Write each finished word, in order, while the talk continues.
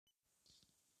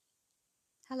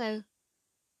Hello,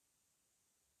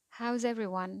 how's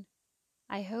everyone?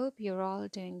 I hope you're all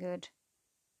doing good.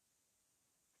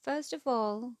 First of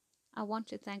all, I want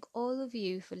to thank all of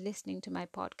you for listening to my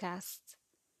podcast.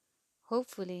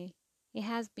 Hopefully, it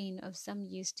has been of some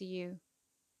use to you.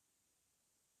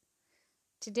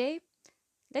 Today,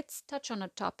 let's touch on a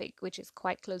topic which is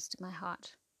quite close to my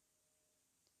heart.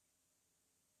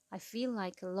 I feel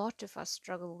like a lot of us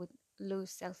struggle with low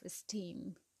self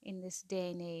esteem in this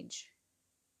day and age.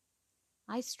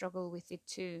 I struggle with it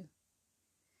too,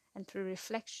 and through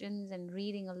reflections and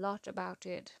reading a lot about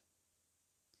it,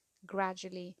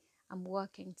 gradually I'm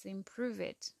working to improve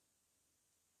it.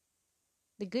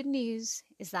 The good news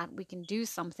is that we can do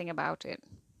something about it.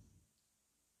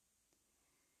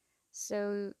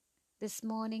 So, this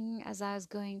morning, as I was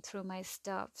going through my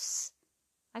stuffs,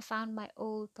 I found my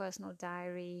old personal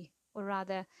diary, or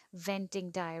rather, venting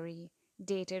diary,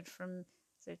 dated from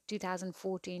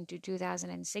 2014 to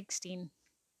 2016.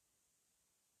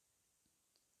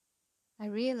 I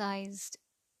realized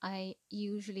I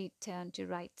usually turned to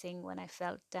writing when I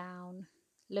felt down,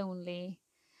 lonely,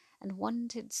 and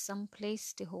wanted some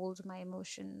place to hold my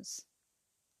emotions.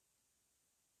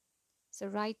 So,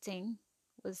 writing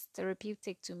was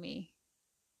therapeutic to me.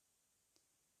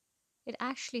 It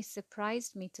actually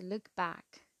surprised me to look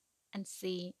back and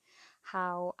see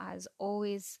how I was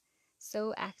always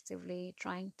so actively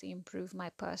trying to improve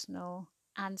my personal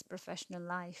and professional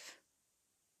life.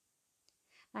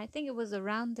 I think it was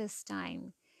around this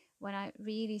time when I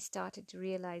really started to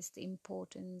realize the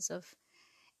importance of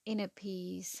inner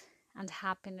peace and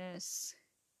happiness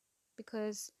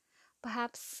because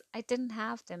perhaps I didn't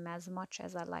have them as much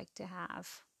as I like to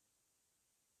have.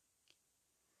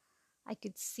 I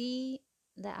could see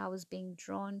that I was being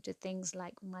drawn to things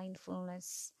like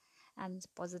mindfulness and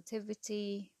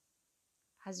positivity,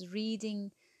 as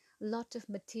reading a lot of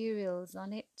materials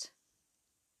on it.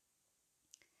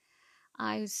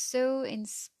 I was so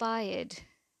inspired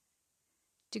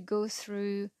to go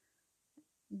through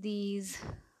these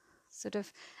sort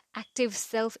of active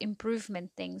self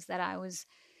improvement things that I was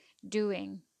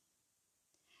doing.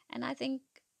 And I think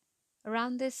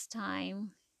around this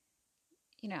time,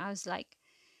 I was like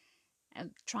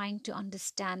trying to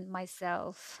understand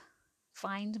myself,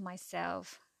 find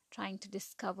myself, trying to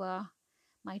discover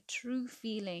my true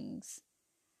feelings,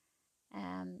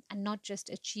 and not just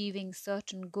achieving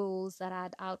certain goals that I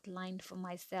had outlined for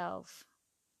myself.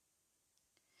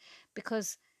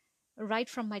 Because right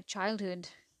from my childhood,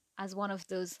 as one of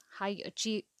those high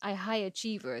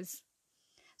achievers,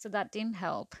 so that didn't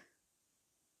help.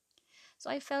 So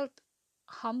I felt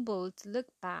humbled to look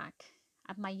back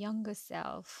at my younger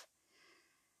self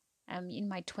in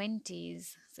my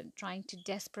 20s, so trying to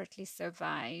desperately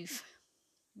survive,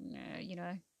 uh, you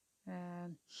know,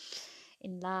 um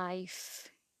in life,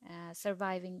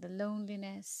 surviving the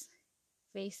loneliness,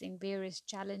 facing various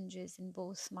challenges in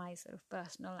both my sort of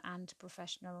personal and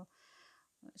professional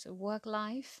work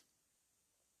life.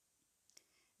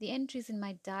 The entries in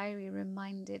my diary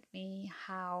reminded me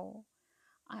how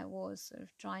I was sort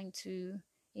of trying to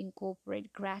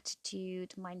incorporate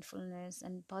gratitude, mindfulness,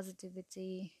 and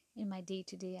positivity in my day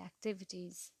to day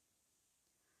activities.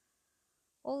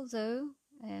 Although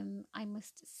I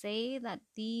must say that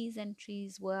these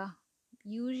entries were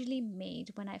usually made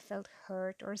when I felt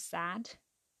hurt or sad,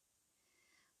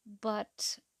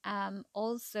 but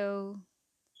also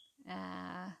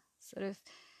sort of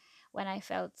when I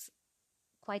felt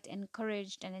quite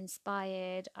encouraged and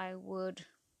inspired, I would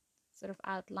sort of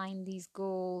outline these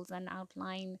goals and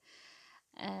outline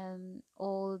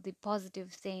all the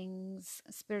positive things,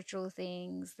 spiritual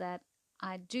things that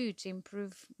I do to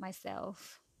improve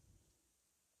myself.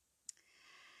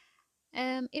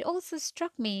 It also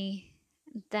struck me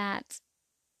that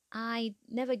I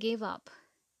never gave up.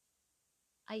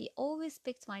 I always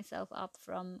picked myself up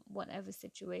from whatever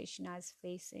situation I was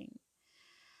facing.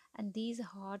 And these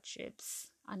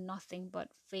hardships are nothing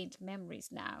but faint memories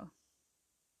now.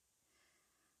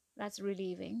 That's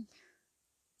relieving.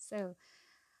 So,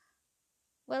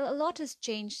 well, a lot has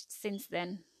changed since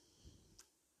then.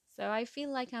 So I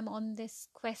feel like I'm on this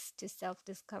quest to self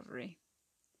discovery.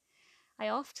 I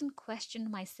often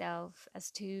question myself as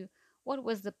to what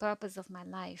was the purpose of my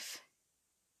life.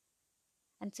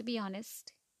 And to be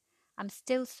honest, I'm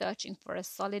still searching for a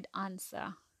solid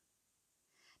answer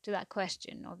to that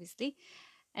question, obviously.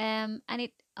 And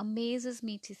it amazes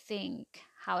me to think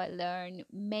how I learn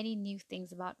many new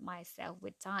things about myself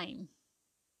with time.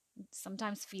 It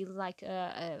sometimes feels like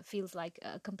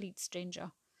a complete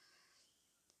stranger.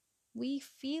 We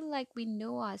feel like we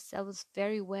know ourselves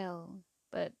very well,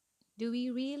 but do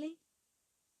we really?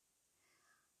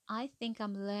 I think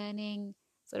I'm learning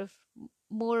sort of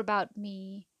more about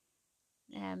me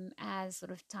as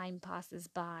sort of time passes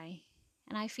by.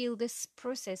 And I feel this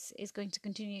process is going to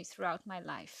continue throughout my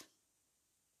life.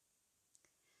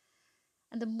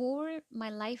 And the more my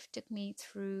life took me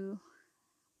through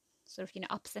sort of,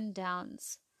 ups and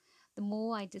downs, the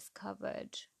more I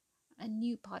discovered a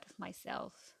new part of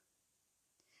myself.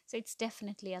 So it's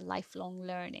definitely a lifelong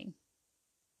learning.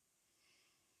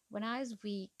 When I was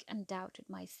weak and doubted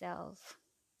myself,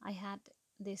 I had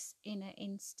this inner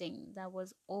instinct that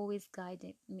was always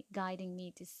guiding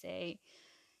me to say,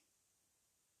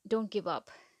 don't give up,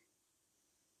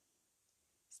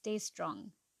 stay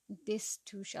strong, this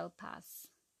too shall pass.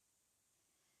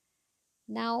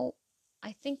 Now,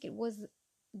 I think it was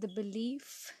the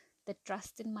belief, the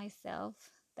trust in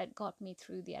myself that got me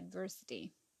through the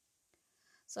adversity.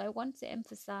 So I want to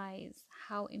emphasize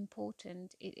how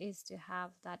important it is to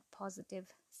have that positive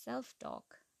self talk,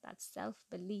 that self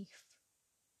belief.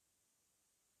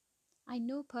 I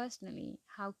know personally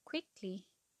how quickly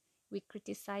we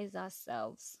criticize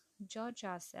ourselves, judge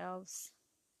ourselves,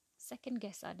 second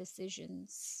guess our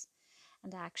decisions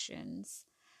and actions.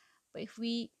 But if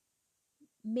we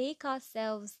make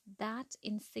ourselves that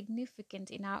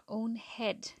insignificant in our own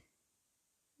head,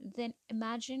 then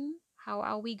imagine how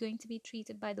are we going to be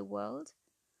treated by the world?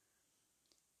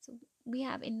 So we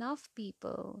have enough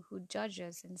people who judge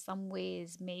us in some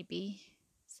ways, maybe.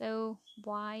 So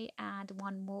why add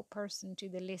one more person to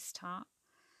the list, huh?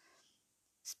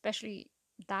 Especially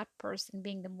that person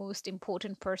being the most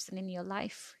important person in your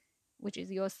life, which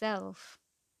is yourself.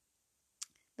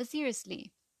 But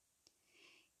seriously,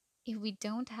 if we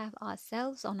don't have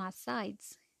ourselves on our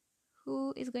sides,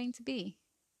 who is going to be?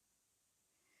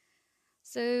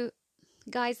 So,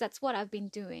 guys, that's what I've been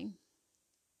doing.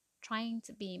 Trying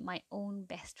to be my own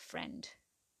best friend,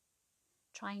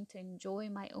 trying to enjoy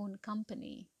my own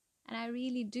company. And I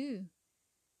really do.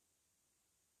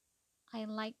 I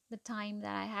like the time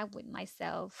that I have with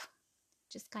myself,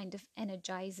 just kind of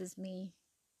energizes me.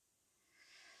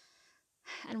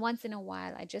 And once in a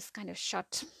while, I just kind of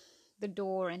shut the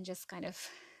door and just kind of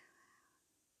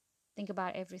think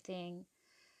about everything.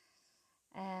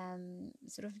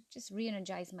 Sort of just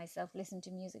re-energize myself, listen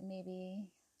to music maybe,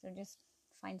 so just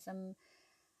find some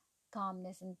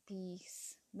calmness and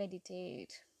peace,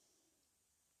 meditate,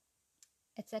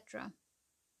 etc.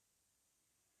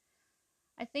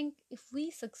 I think if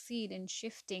we succeed in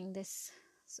shifting this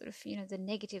sort of, the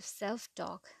negative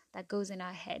self-talk that goes in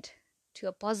our head to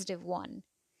a positive one,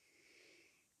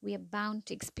 we are bound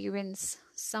to experience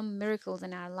some miracles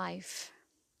in our life.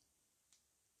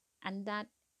 And that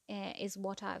is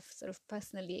what I've sort of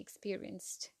personally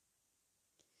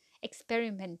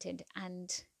experimented,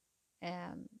 and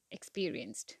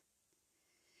experienced.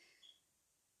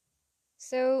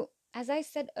 So, as I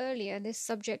said earlier, this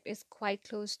subject is quite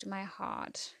close to my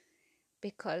heart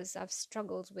because I've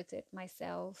struggled with it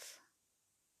myself,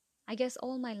 I guess,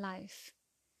 all my life.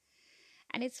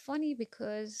 And it's funny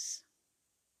because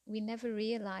we never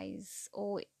realize,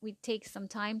 or we take some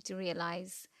time to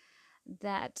realize,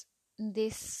 that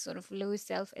this sort of low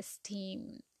self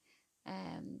esteem,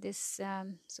 this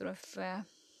sort of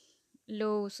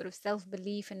low sort of self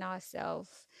belief in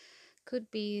ourselves could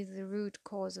be the root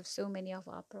cause of so many of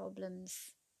our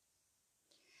problems.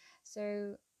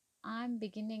 So I'm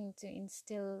beginning to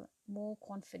instill more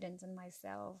confidence in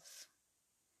myself.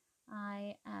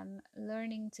 I am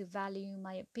learning to value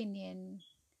my opinion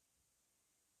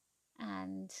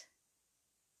and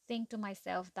think to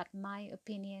myself that my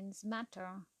opinions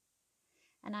matter,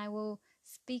 and I will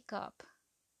speak up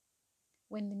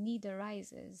when the need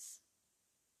arises.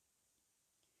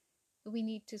 We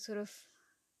need to sort of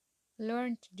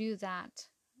learn to do that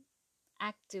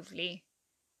actively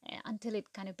until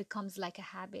it kind of becomes like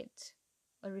a habit,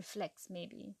 a reflex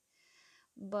maybe.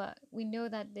 But we know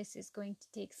that this is going to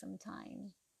take some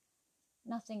time.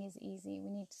 Nothing is easy. We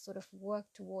need to sort of work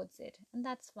towards it, and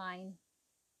that's fine.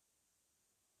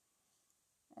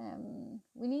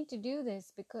 We need to do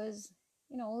this because,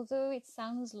 although it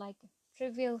sounds like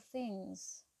trivial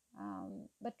things,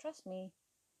 but trust me,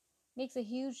 makes a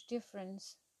huge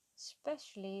difference,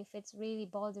 especially if it's really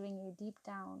bothering you deep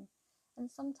down. And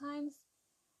sometimes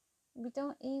we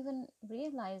don't even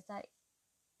realize that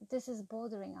this is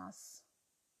bothering us.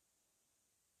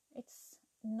 It's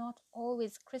not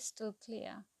always crystal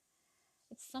clear.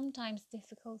 It's sometimes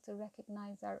difficult to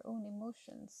recognize our own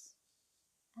emotions,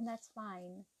 and that's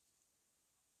fine.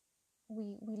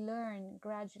 We learn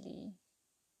gradually.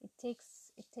 It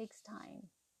takes time.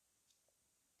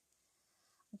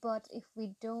 But if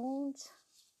we don't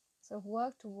sort of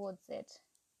work towards it,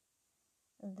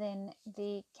 then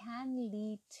they can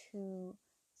lead to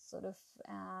sort of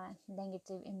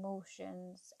negative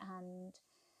emotions and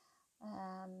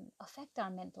affect our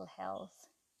mental health.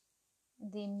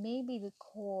 They may be the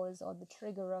cause or the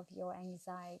trigger of your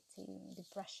anxiety,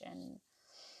 depression,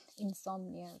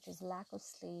 insomnia, which is lack of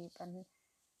sleep, and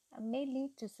may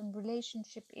lead to some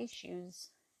relationship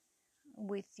issues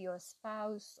with your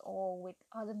spouse or with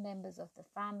other members of the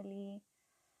family,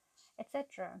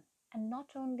 etc. And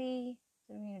not only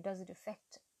does it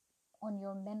affect on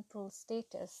your mental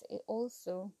status, it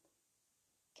also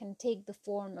can take the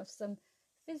form of some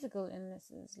physical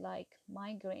illnesses like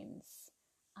migraines.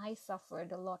 I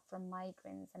suffered a lot from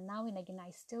migraines, and now and again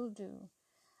I still do.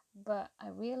 But I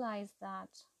realize that,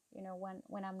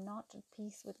 when I'm not at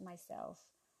peace with myself,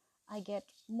 I get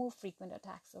more frequent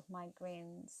attacks of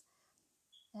migraines,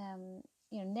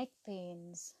 neck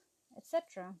pains,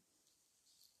 etc.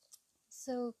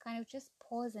 So kind of just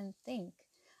pause and think,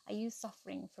 are you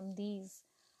suffering from these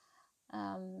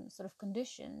sort of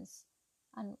conditions?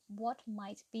 And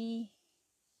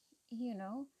you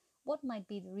know, what might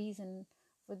be the reason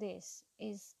for this?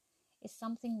 Is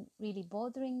something really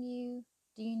bothering you?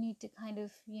 Do you need to kind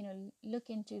of, look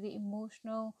into the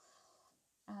emotional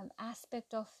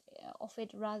aspect of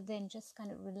it rather than just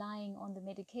kind of relying on the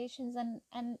medications?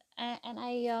 And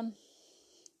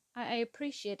I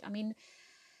appreciate. I mean,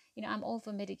 I'm all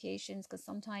for medications because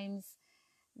sometimes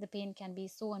the pain can be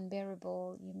so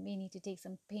unbearable. You may need to take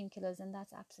some painkillers, and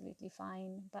that's absolutely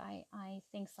fine. But I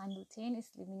think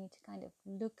simultaneously we need to kind of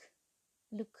look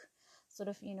sort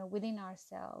of, within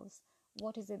ourselves.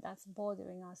 What is it that's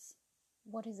bothering us?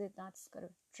 What is it that's kind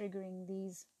of triggering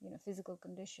these, physical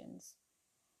conditions?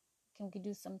 Can we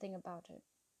do something about it?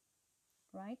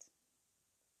 Right?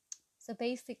 So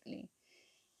basically,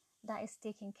 that is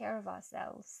taking care of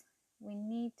ourselves. We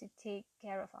need to take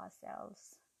care of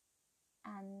ourselves.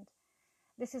 And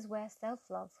this is where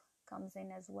self-love comes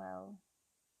in as well.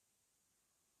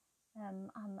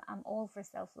 I'm all for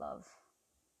self-love.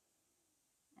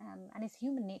 And it's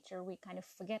human nature. We kind of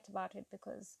forget about it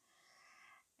because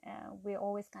we're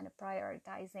always kind of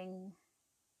prioritizing,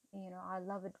 our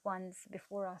loved ones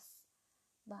before us.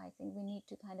 But I think we need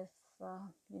to kind of,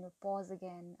 pause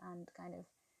again and kind of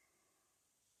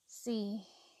see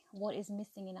what is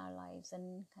missing in our lives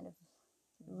and kind of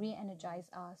re-energize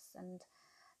us. And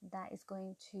that is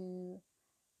going to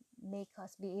make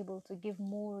us be able to give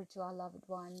more to our loved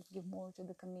ones, give more to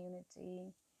the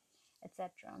community,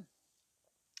 etc.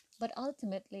 But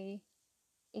ultimately,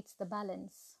 it's the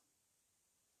balance.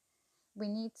 We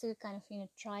need to kind of,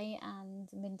 try and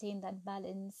maintain that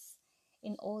balance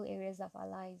in all areas of our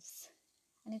lives.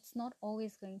 And it's not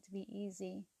always going to be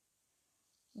easy,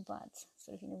 but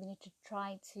sort of, we need to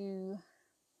try to,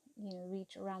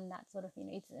 reach around that sort of,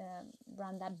 it's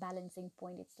around that balancing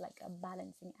point. It's like a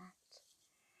balancing act.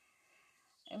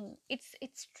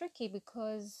 It's tricky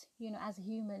because, as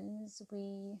humans,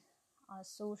 we are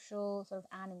social sort of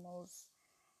animals.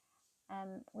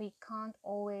 We can't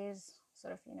always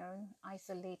sort of,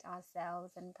 isolate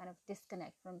ourselves and kind of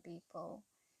disconnect from people.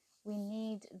 We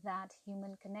need that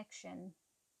human connection.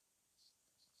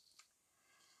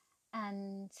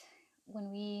 And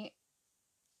when we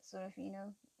sort of,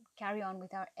 carry on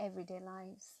with our everyday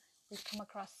lives, we come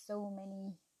across so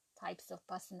many types of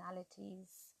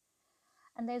personalities.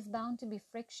 And there's bound to be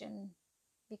friction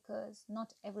because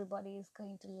not everybody is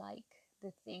going to like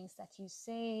the things that you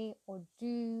say or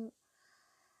do.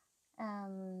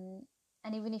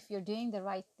 And even if you're doing the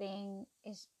right thing,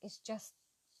 it's just,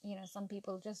 some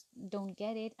people just don't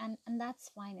get it. And that's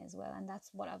fine as well. And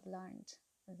that's what I've learned,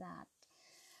 that,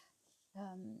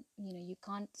 you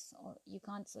can't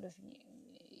sort of,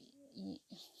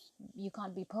 you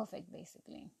can't be perfect,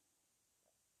 basically.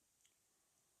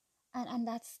 And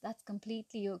that's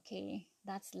completely okay.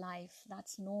 That's life.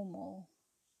 That's normal.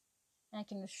 And I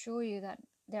can assure you that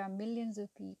there are millions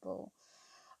of people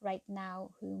right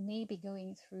now who may be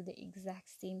going through the exact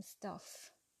same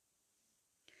stuff.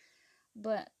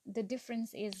 But the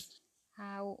difference is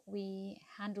how we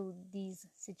handle these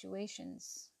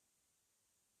situations.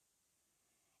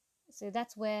 So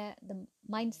that's where the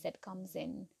mindset comes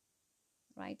in,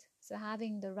 right? So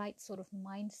having the right sort of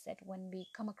mindset when we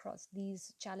come across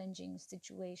these challenging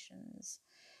situations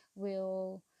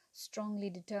will strongly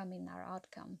determine our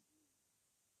outcome.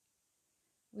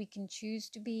 We can choose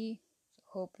to be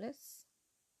hopeless,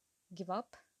 give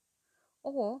up,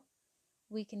 or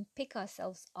we can pick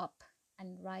ourselves up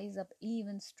and rise up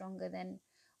even stronger than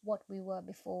what we were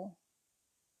before.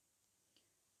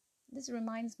 This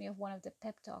reminds me of one of the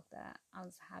pep talk that I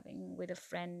was having with a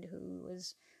friend who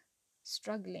was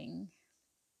struggling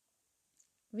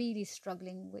really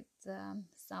struggling with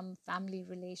some family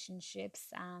relationships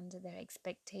and their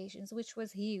expectations, which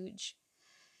was huge.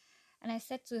 And I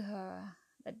said to her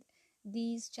that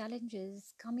these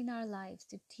challenges come in our lives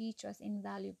to teach us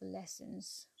invaluable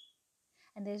lessons.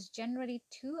 And there's generally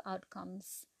two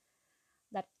outcomes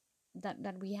that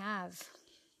that we have.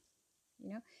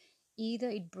 You know, either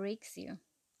it breaks you,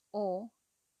 or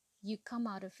you come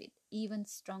out of it even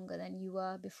stronger than you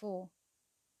were before.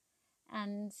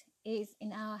 And it is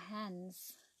in our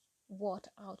hands what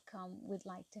outcome we'd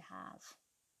like to have.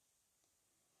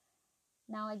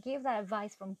 Now, I gave that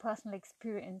advice from personal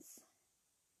experience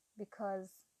because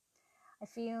I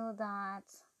feel that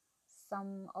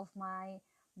some of my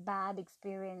bad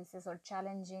experiences or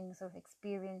challenging sort of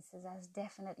experiences has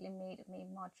definitely made me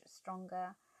much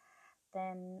stronger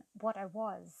than what I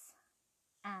was.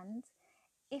 And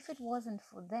if it wasn't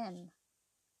for them,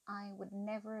 I would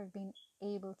never have been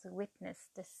able to witness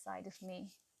this side of me.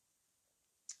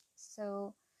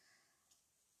 So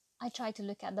I try to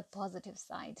look at the positive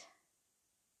side.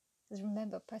 Because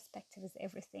remember, perspective is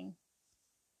everything.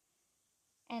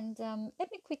 And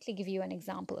let me quickly give you an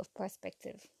example of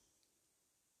perspective.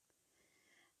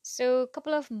 So, a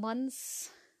couple of months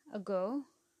ago,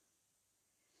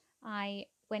 I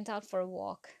went out for a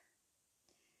walk.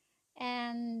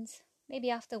 And maybe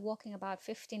after walking about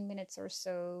 15 minutes or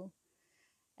so,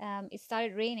 it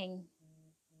started raining.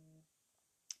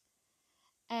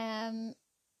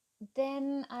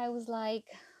 Then I was like,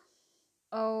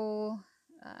 oh,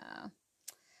 uh,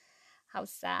 how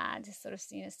sad. Sort of,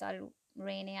 started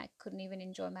raining. I couldn't even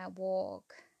enjoy my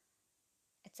walk,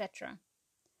 etc.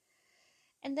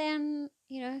 And then,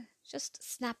 just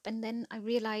snap. And then I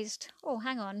realized, oh,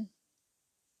 hang on.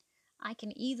 I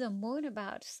can either moan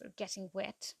about sort of getting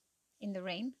wet in the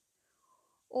rain,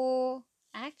 or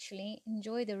actually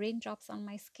enjoy the raindrops on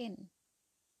my skin.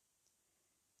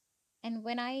 And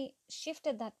when I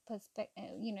shifted that perspective,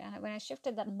 when I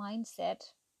shifted that mindset,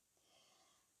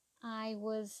 I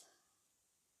was,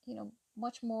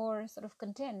 much more sort of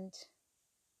content.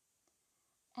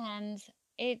 And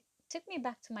it took me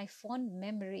back to my fond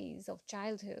memories of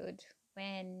childhood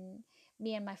when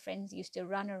me and my friends used to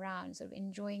run around, sort of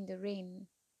enjoying the rain.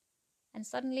 And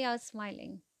suddenly I was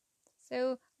smiling.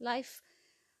 So life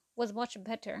was much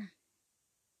better,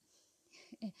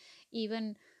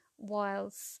 even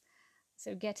whilst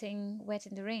getting wet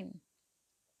in the rain.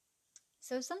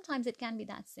 So sometimes it can be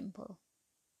that simple,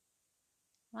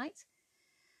 right?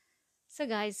 So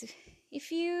guys,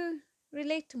 if you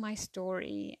relate to my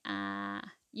story,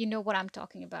 you know what I'm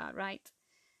talking about, right?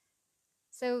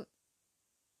 So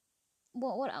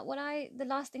the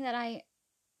last thing that I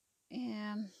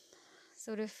um,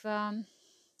 sort of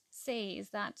say is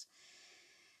that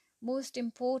most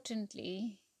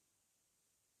importantly,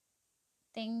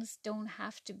 things don't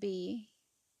have to be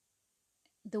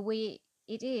the way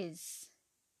it is.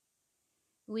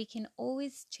 We can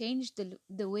always change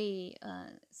the way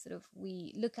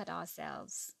we look at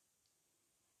ourselves.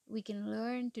 We can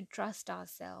learn to trust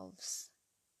ourselves,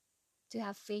 to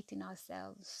have faith in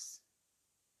ourselves.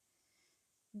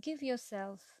 Give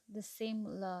yourself the same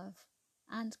love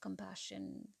and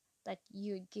compassion that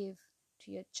you give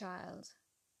to your child,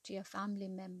 to your family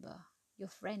member, your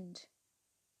friend.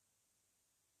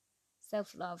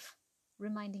 Self-love,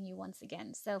 reminding you once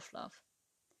again, self-love.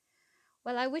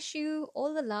 Well, I wish you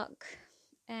all the luck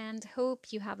and hope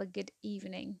you have a good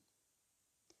evening.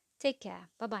 Take care.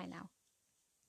 Bye bye now.